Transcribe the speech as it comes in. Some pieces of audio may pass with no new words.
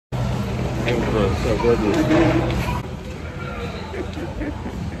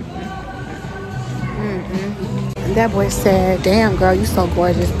That boy said, damn girl, you so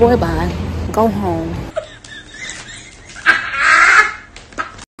gorgeous. Boy, bye. Go home.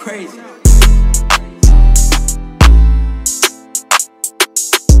 Crazy.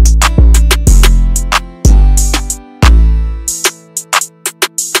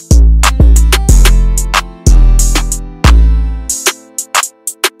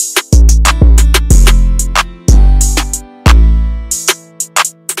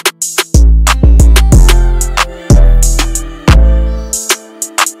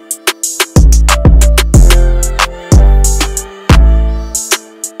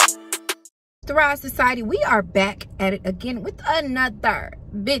 Thrive Society, we are back at it again with another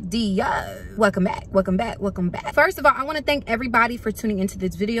video. Welcome back, welcome back, welcome back. First of all, I want to thank everybody for tuning into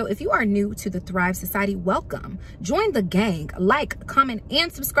this video. If you are new to the Thrive Society, welcome. Join the gang. Like, comment,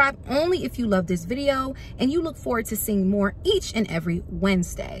 and subscribe only if you love this video and you look forward to seeing more each and every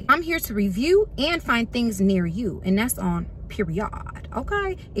Wednesday. I'm here to review and find things near you, and that's on period.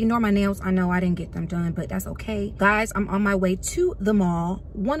 Okay, ignore my nails. I know I didn't get them done, but that's okay. Guys, I'm on my way to the mall,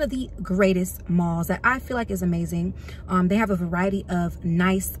 one of the greatest malls that I feel like is amazing. They have a variety of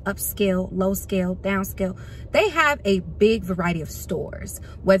nice upscale, low scale, downscale. They have a big variety of stores.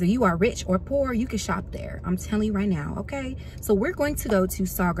 Whether you are rich or poor, you can shop there. I'm telling you right now, okay? So we're going to go to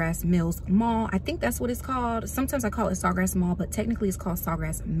Sawgrass Mills Mall. I think that's what it's called. Sometimes I call it Sawgrass Mall, but technically it's called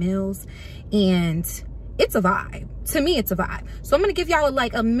Sawgrass Mills. And it's a vibe. To me, it's a vibe. So I'm gonna give y'all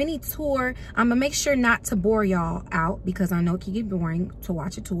like a mini tour. I'm gonna make sure not to bore y'all out because I know it can get boring to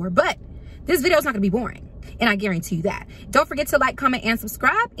watch a tour, but this video is not gonna be boring, and I guarantee you that. Don't forget to like, comment, and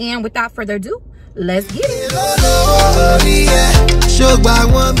subscribe. And without further ado, let's get it. So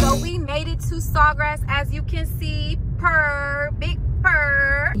we made it to Sawgrass, as you can see. Big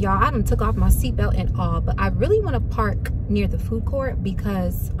purr. Y'all, I done took off my seatbelt and all, but I really want to park near the food court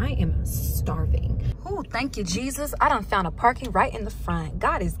because I am starving. Oh, thank you, Jesus. I done found a parking right in the front.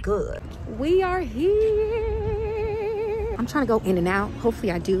 God is good. We are here. I'm trying to go in and out.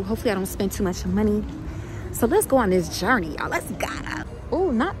 Hopefully I do. Hopefully I don't spend too much money. So let's go on this journey, y'all. Let's go. Oh,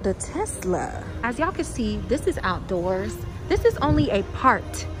 not the Tesla. As y'all can see, this is outdoors. This is only a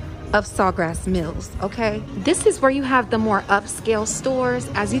part of Sawgrass Mills, okay? This is where you have the more upscale stores.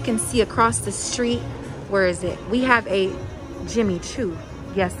 As you can see across the street, where is it? We have a Jimmy Choo,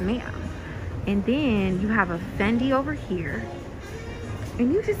 yes ma'am. And then you have a Fendi over here.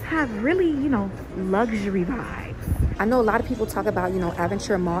 And you just have really, you know, luxury vibes. I know a lot of people talk about, you know,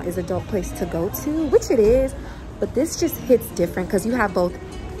 Aventura Mall is a dope place to go to, which it is, but this just hits different because you have both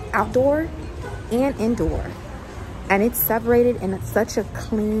outdoor and indoor. And it's separated in such a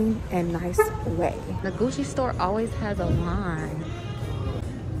clean and nice way. The Gucci store always has a line.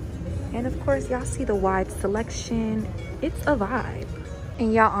 And of course, y'all see the wide selection. It's a vibe.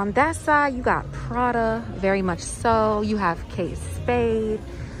 And y'all, on that side, you got Prada, very much so. You have Spade.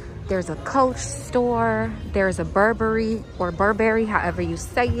 There's a Coach store. There's a Burberry or Burberry, however you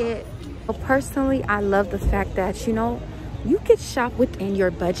say it. But personally, I love the fact that, you know, you could shop within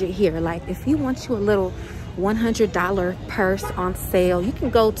your budget here. Like if you want you a little $100 purse on sale, you can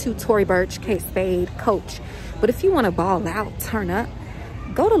go to Tory Burch, Spade, Coach. But if you want to ball out, turn up,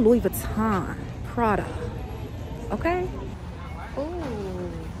 go to Louis Vuitton, Prada, okay?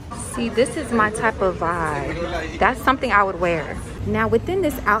 Ooh, see, this is my type of vibe. That's something I would wear. Now within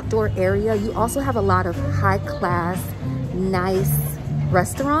this outdoor area, you also have a lot of high class, nice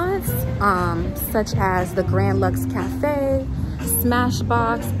restaurants, such as the Grand Lux Cafe,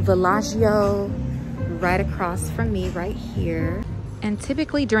 Smashbox, Villaggio, right across from me right here. And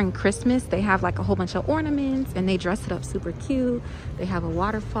typically during Christmas, they have like a whole bunch of ornaments and they dress it up super cute. They have a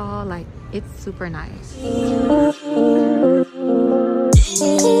waterfall, like it's super nice.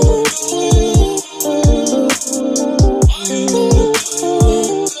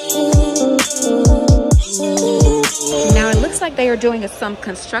 Now it looks like they are doing some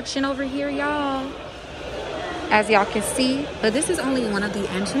construction over here, y'all, as y'all can see, but this is only one of the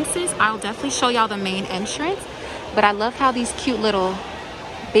entrances. I'll definitely show y'all the main entrance, but I love how these cute little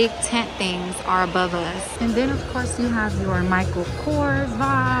big tent things are above us. And then of course you have your Michael Kors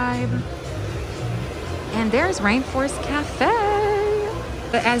vibe, and there's Rainforest Cafe.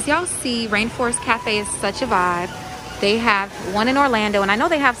 But as y'all see, Rainforest Cafe is such a vibe. They have one in Orlando, and I know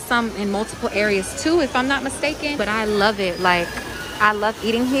they have some in multiple areas too, if I'm not mistaken, but I love it. Like, I love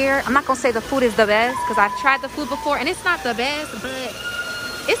eating here. I'm not gonna say the food is the best because I've tried the food before and it's not the best, but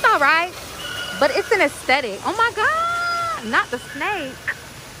it's all right. But it's an aesthetic. Oh my God, not the snake.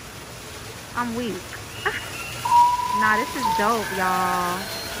 I'm weak. Nah, this is dope, y'all.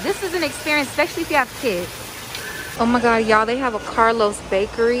 This This is an experience, especially if you have kids. Oh my God, y'all, they have a Carlos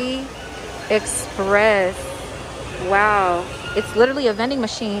Bakery Express. Wow. It's literally a vending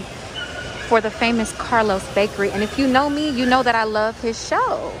machine for the famous Carlos Bakery. And if you know me, you know that I love his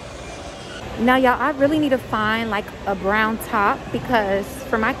show. Now, y'all, I really need to find like a brown top because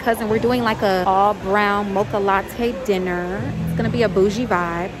for my cousin, we're doing like a all brown mocha latte dinner. It's gonna be a bougie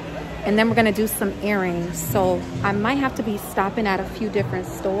vibe. And then we're gonna do some earrings. So I might have to be stopping at a few different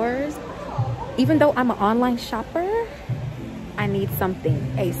stores. Even though I'm an online shopper, I need something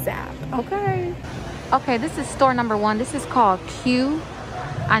ASAP, okay? Okay, this is store number 1. This is called Q.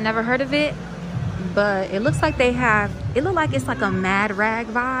 I never heard of it, but it looks like they have, it looks like it's like a Mad Rag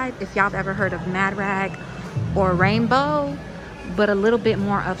vibe, if y'all have ever heard of Mad Rag or Rainbow, but a little bit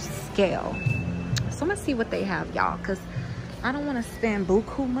more upscale. So I'm gonna see what they have, y'all, because I don't want to spend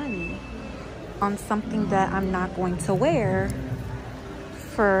buku money on something that I'm not going to wear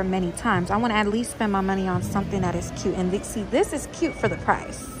for many times. I want to at least spend my money on something that is cute. And see, this is cute for the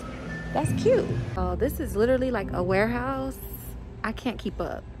price. That's cute. Oh, this is literally like a warehouse. I can't keep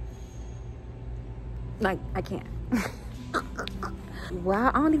up. Like, I can't.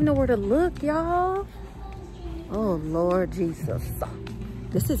 Wow, I don't even know where to look, y'all. Oh, Lord Jesus.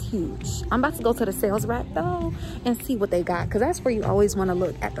 This is huge. I'm about to go to the sales rack though and see what they got, because that's where you always want to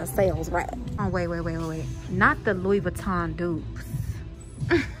look, at the sales rack. Oh, wait. Not the Louis Vuitton dupes.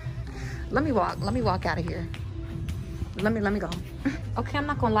 Let me walk out of here. Let me go. Okay, I'm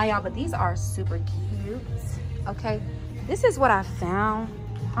not gonna lie, y'all, but these are super cute. Okay, this is what I found.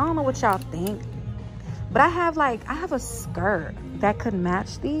 I don't know what y'all think, but I have a skirt that could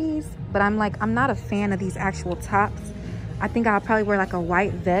match these, but I'm not a fan of these actual tops. I think I'll probably wear like a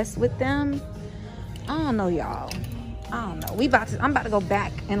white vest with them. I don't know, y'all. I don't know. I'm about to go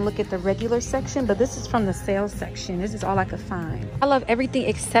back and look at the regular section, but this is from the sales section. This is all I could find. I love everything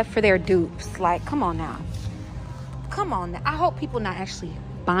except for their dupes. Like, come on now. Come on now. I hope people not actually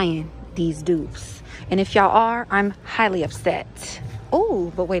buying these dupes. And if y'all are, I'm highly upset.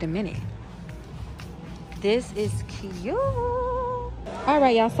 Oh, but wait a minute. This is cute. All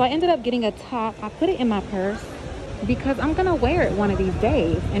right, y'all. So I ended up getting a top. I put it in my purse because I'm gonna wear it one of these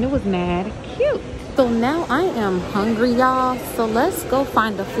days, and it was mad cute. So now I am hungry, y'all. So let's go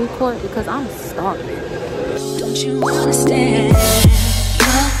find the food court because I'm starving. Don't you understand?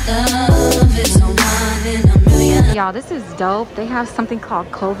 Love is a one in a million. Y'all, this is dope. They have something called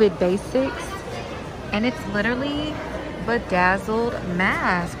COVID Basics, and it's literally bedazzled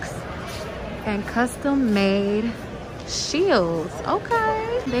masks and custom made shields. Okay.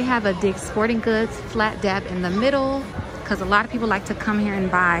 They have a Dick's Sporting Goods flat dab in the middle, because a lot of people like to come here and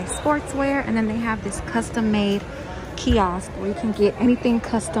buy sportswear. And then they have this custom made kiosk where you can get anything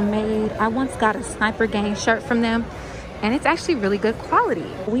custom made. I once got a Sniper Gang shirt from them, and it's actually really good quality.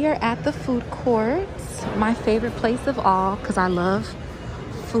 We are at the food court, my favorite place of all, because I love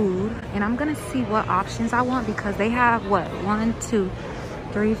food. And I'm gonna see what options I want, because they have what, 1, 2,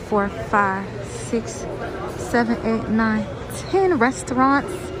 3, 4, 5, 6, 7, 8, 9, 10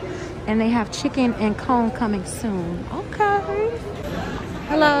 restaurants. And they have chicken and cone coming soon. Okay.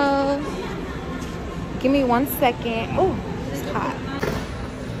 Hello. Give me 1 second. Oh, it's hot.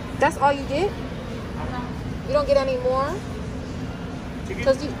 That's all you get? You don't get any more?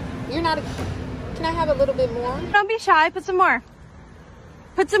 Because you're not a... Can I have a little bit more? Don't be shy. Put some more.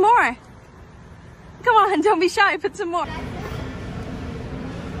 Put some more. Come on. Don't be shy. Put some more.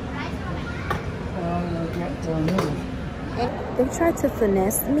 They tried to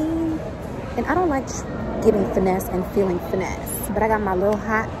finesse me, and I don't like getting finesse and feeling finesse. But I got my little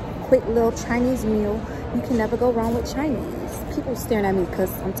hot, quick little Chinese meal. You can never go wrong with Chinese. People staring at me because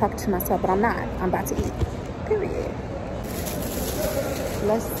I'm talking to myself, but I'm not. I'm about to eat. Period.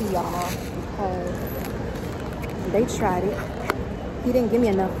 Let's see, y'all, because they tried it. He didn't give me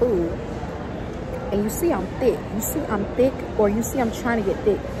enough food. And you see I'm thick. You see I'm thick, or you see I'm trying to get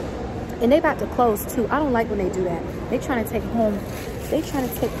thick. And they about to close too. I don't like when they do that. They trying to take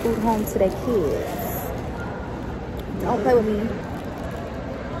food home to their kids. Don't play with me.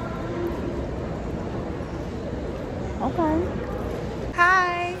 Okay.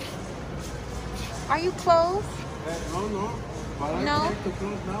 Hi. Are you closed? No.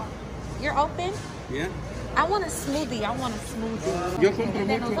 No? You're open? Yeah. I want a smoothie. Yo compro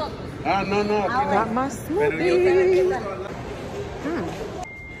mucho. Ah, no. Got my smoothie.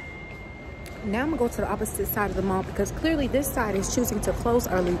 Now I'm gonna go to the opposite side of the mall, because clearly this side is choosing to close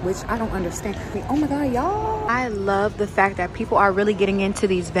early, which I don't understand. Oh my God, y'all. I love the fact that people are really getting into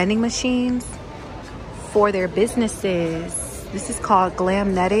these vending machines for their businesses. This is called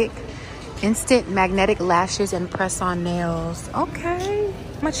Glamnetic. Instant magnetic lashes and press-on nails. Okay.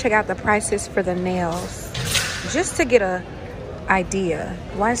 I'm gonna check out the prices for the nails just to get a idea.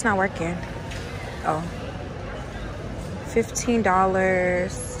 Why it's not working? Oh, $15,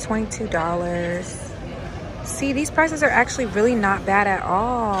 $22. See, these prices are actually really not bad at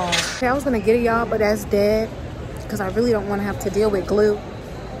all. Okay, I was gonna get it, y'all, but that's dead because I really don't want to have to deal with glue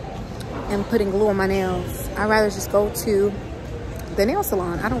and putting glue on my nails. I'd rather just go to the nail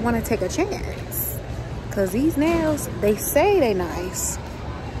salon. I don't want to take a chance because these nails, they say they nice.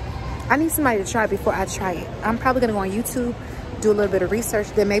 I need somebody to try it before I try it. I'm probably gonna go on YouTube, do a little bit of research,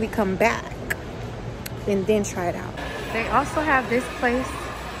 then maybe come back and then try it out. They also have this place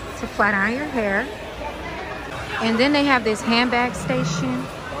to flat iron your hair. And then they have this handbag station.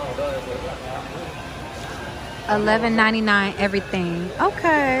 $11.99 everything.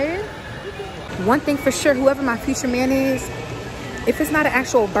 Okay. One thing for sure, whoever my future man is, if it's not an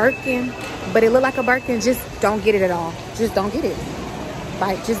actual Birkin, but it look like a Birkin, just don't get it at all. Just don't get it.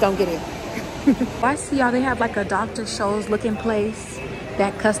 Like, just don't get it. I see y'all, they have like a Dr. Scholl's looking place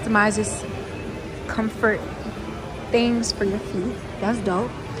that customizes comfort things for your feet. That's dope.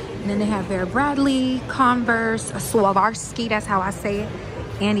 And then they have Vera Bradley, Converse, a Swarovski, that's how I say it,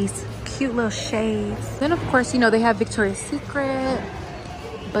 and these cute little shades. Then of course, you know, they have Victoria's Secret,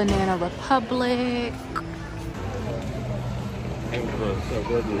 Banana Republic.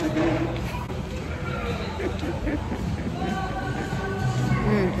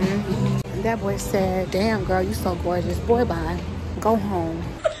 That boy said, damn girl, you so gorgeous. Boy, bye. Go home.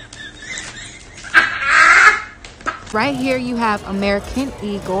 Right here you have American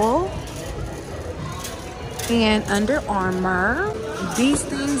Eagle and Under Armour. These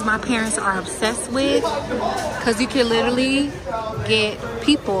things my parents are obsessed with because you can literally get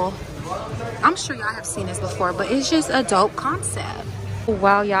people. I'm sure y'all have seen this before, but it's just a dope concept.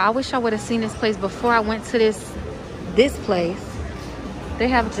 Wow, y'all, I wish I would have seen this place before I went to this place. They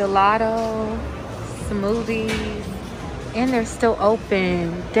have gelato, smoothies, and they're still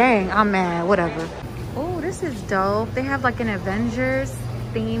open. Dang, I'm mad, whatever. Oh, this is dope. They have like an Avengers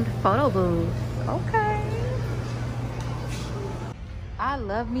themed photo booth. Okay. I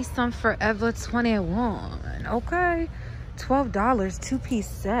love me some Forever 21. Okay. $12, 2-piece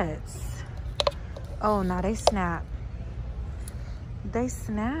sets. Oh, no, they snap. They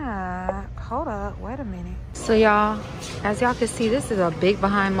snap. Hold up, wait a minute. So y'all, as y'all can see, this is a big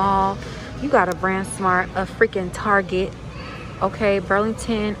behind mall. You got a Brand Smart, a freaking Target, okay,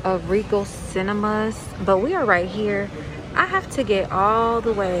 Burlington, of Regal Cinemas, but we are right here. I have to get all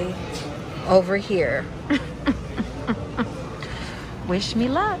the way over here. Wish me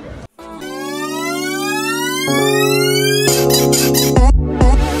luck.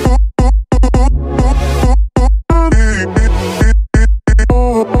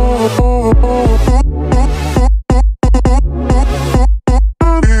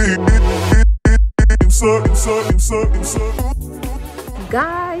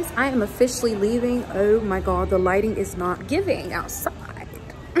 Guys, I am officially leaving. Oh my god, the lighting is not giving outside.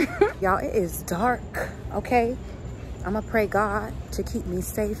 Y'all, it is dark, okay? I'm gonna pray God to keep me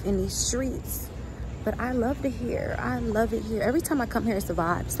safe in these streets. But I love it here. I love it here. Every time I come here, it's a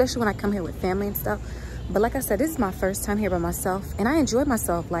vibe, especially when I come here with family and stuff. But like I said, this is my first time here by myself, and I enjoyed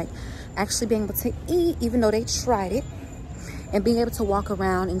myself, like actually being able to eat, even though they tried it, and being able to walk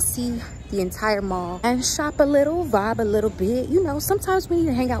around and see the entire mall and shop a little, vibe a little bit. You know, sometimes we need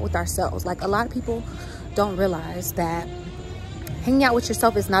to hang out with ourselves. Like, a lot of people don't realize that hanging out with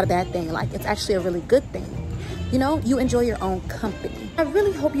yourself is not a bad thing. Like, it's actually a really good thing. You know, you enjoy your own company. I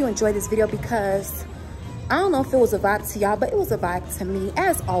really hope you enjoyed this video because I don't know if it was a vibe to y'all, but it was a vibe to me.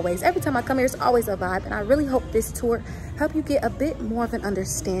 As always, every time I come here, it's always a vibe. And I really hope this tour helped you get a bit more of an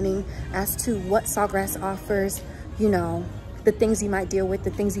understanding as to what Sawgrass offers, you know, the things you might deal with,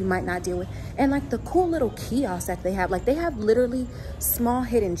 the things you might not deal with, and like the cool little kiosks that they have. Like, they have literally small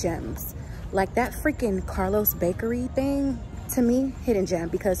hidden gems. Like that freaking Carlos Bakery thing, to me, hidden gem,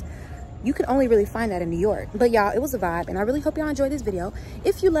 because you can only really find that in New York. But y'all, it was a vibe, and I really hope y'all enjoyed this video.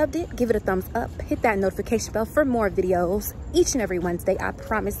 If you loved it, give it a thumbs up, hit that notification bell for more videos each and every Wednesday, I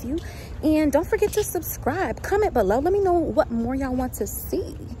promise you. And don't forget to subscribe, comment below, let me know what more y'all want to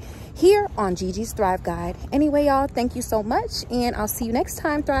see here on Gigi's Thrive Guide. Anyway, y'all, thank you so much, and I'll see you next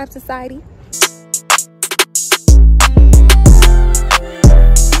time, Thrive Society.